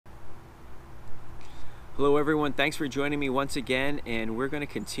Hello everyone, thanks for joining me once again, and we're going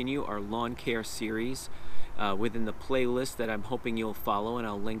to continue our lawn care series within the playlist that I'm hoping you'll follow, and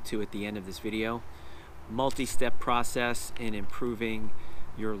I'll link to at the end of this video. Multi-step process in improving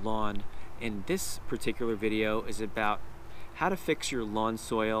your lawn. And this particular video is about how to fix your lawn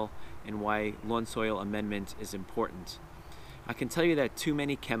soil and why lawn soil amendment is important. I can tell you that too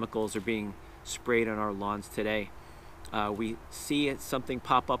many chemicals are being sprayed on our lawns today. We see something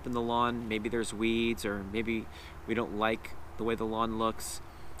pop up in the lawn, maybe there's weeds, or maybe we don't like the way the lawn looks,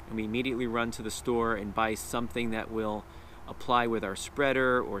 and we immediately run to the store and buy something that will apply with our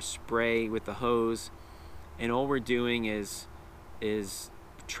spreader or spray with the hose, and all we're doing is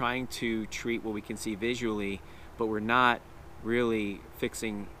trying to treat what we can see visually, but we're not really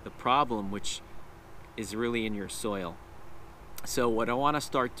fixing the problem, which is really in your soil. So what I want to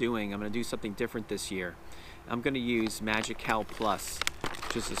start doing, I'm going to do something different this year. I'm going to use Magical Plus,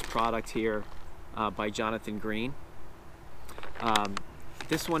 which is this product here by Jonathan Green.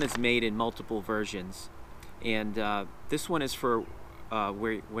 This one is made in multiple versions, and this one is for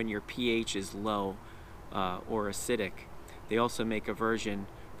when your pH is low or acidic. They also make a version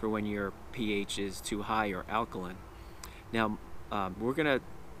for when your pH is too high or alkaline. Now we're going to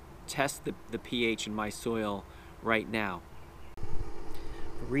test the pH in my soil right now.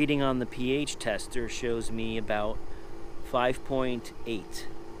 Reading on the pH tester shows me about 5.8.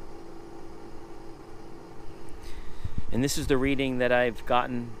 And this is the reading that I've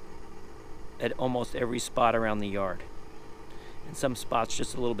gotten at almost every spot around the yard. And some spots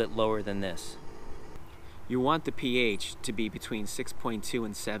just a little bit lower than this. You want the pH to be between 6.2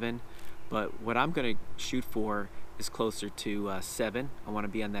 and 7, but what I'm going to shoot for is closer to 7. I want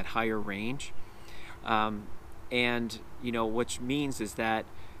to be on that higher range. And you know, which means is that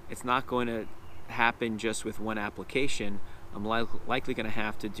it's not going to happen just with one application. I'm likely going to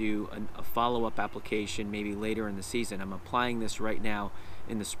have to do a follow-up application maybe later in the season. I'm applying this right now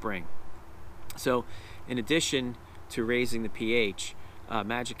in the spring. So in addition to raising the pH,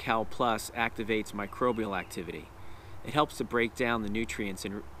 Magical Plus activates microbial activity. It helps to break down the nutrients,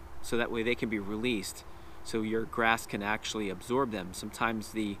 and so that way they can be released so your grass can actually absorb them.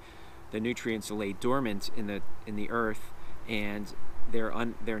 Sometimes the nutrients lay dormant in the earth, and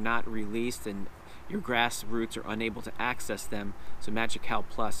they're not released, and your grass roots are unable to access them. So Magical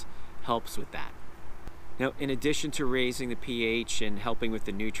Plus helps with that. Now, in addition to raising the pH and helping with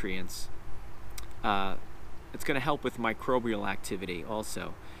the nutrients, it's going to help with microbial activity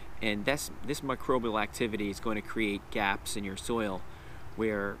also. And this microbial activity is going to create gaps in your soil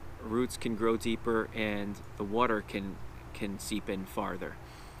where roots can grow deeper and the water can seep in farther.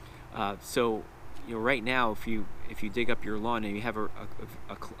 So you know, right now, if you dig up your lawn and you have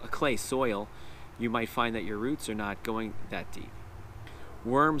a clay soil, you might find that your roots are not going that deep.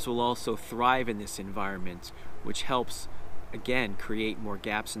 Worms will also thrive in this environment, which helps again create more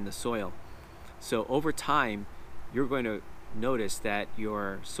gaps in the soil. So over time, you're going to notice that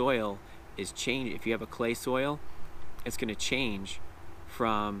your soil is changing. If you have a clay soil, it's going to change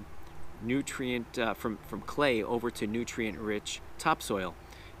from from clay over to nutrient-rich topsoil.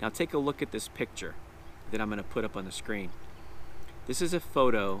 Now take a look at this picture that I'm going to put up on the screen. This is a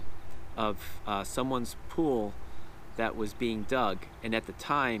photo of someone's pool that was being dug, and at the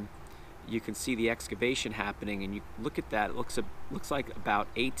time you can see the excavation happening, and you look at that, it looks like about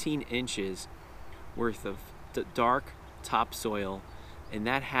 18 inches worth of dark topsoil, and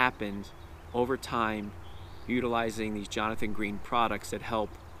that happened over time utilizing these Jonathan Green products that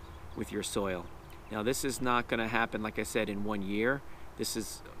help with your soil. Now this is not going to happen, like I said, in 1 year. This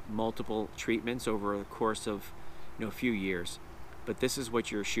is multiple treatments over the course of a few years, but this is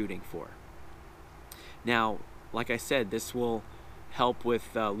what you're shooting for. Now, like I said, this will help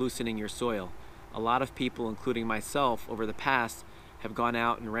with loosening your soil. A lot of people, including myself, over the past have gone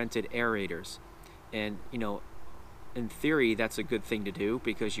out and rented aerators, and in theory that's a good thing to do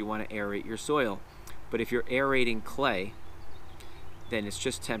because you want to aerate your soil. But if you're aerating clay, then it's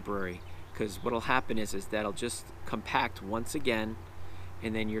just temporary, because what will happen is that it'll just compact once again,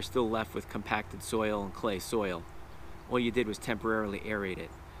 and then you're still left with compacted soil and clay soil. All you did was temporarily aerate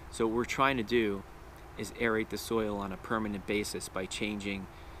it. So what we're trying to do is aerate the soil on a permanent basis by changing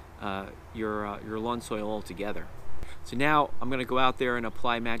your lawn soil altogether. So now I'm going to go out there and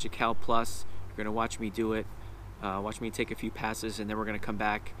apply Magical Plus. You're going to watch me do it. Watch me take a few passes, and then we're going to come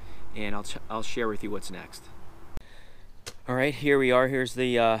back and I'll share with you what's next. All right, here we are. Here's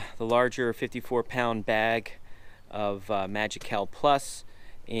the larger 54-pound bag of Magical Plus,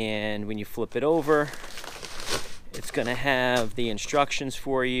 and when you flip it over, it's going to have the instructions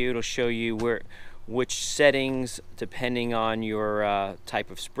for you. It'll show you which settings, depending on your type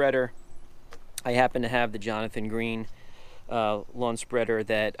of spreader, I happen to have the Jonathan Green lawn spreader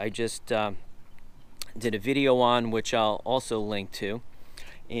that I just did a video on, which I'll also link to.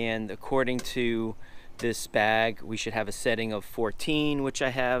 And according to this bag, we should have a setting of 14, which I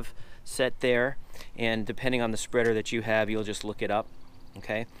have set there. And depending on the spreader that you have, you'll just look it up.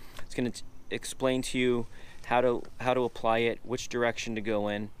 Okay, it's going to explain to you how to apply it, which direction to go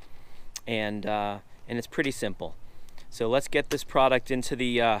in, and it's pretty simple. So let's get this product into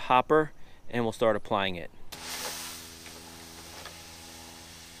the hopper, and we'll start applying it.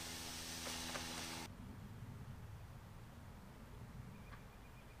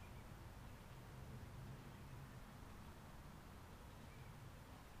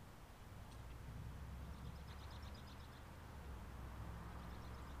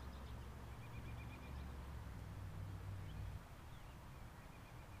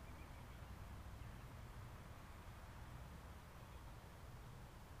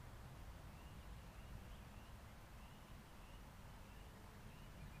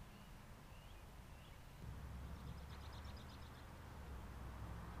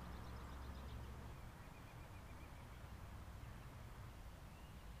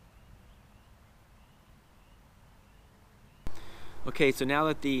 Okay, so now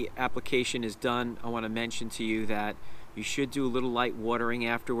that the application is done, I want to mention to you that you should do a little light watering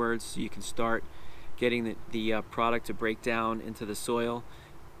afterwards so you can start getting the product to break down into the soil.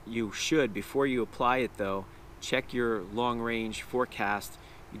 You should, before you apply it though, check your long-range forecast.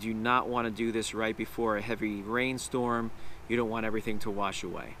 You do not want to do this right before a heavy rainstorm. You don't want everything to wash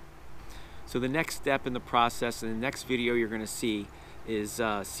away. So the next step in the process, in the next video you're going to see, is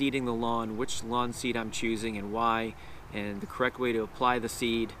seeding the lawn, which lawn seed I'm choosing and why, and the correct way to apply the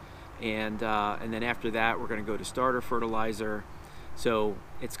seed, and then after that we're going to go to starter fertilizer. So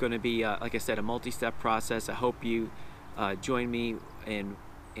it's going to be like I said, a multi-step process. I hope you join me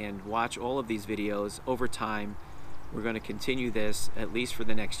and watch all of these videos over time. We're going to continue this at least for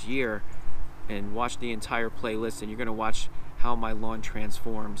the next year and watch the entire playlist, and you're going to watch how my lawn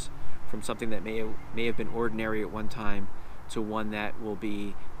transforms from something that may have been ordinary at one time to one that will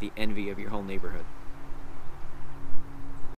be the envy of your whole neighborhood.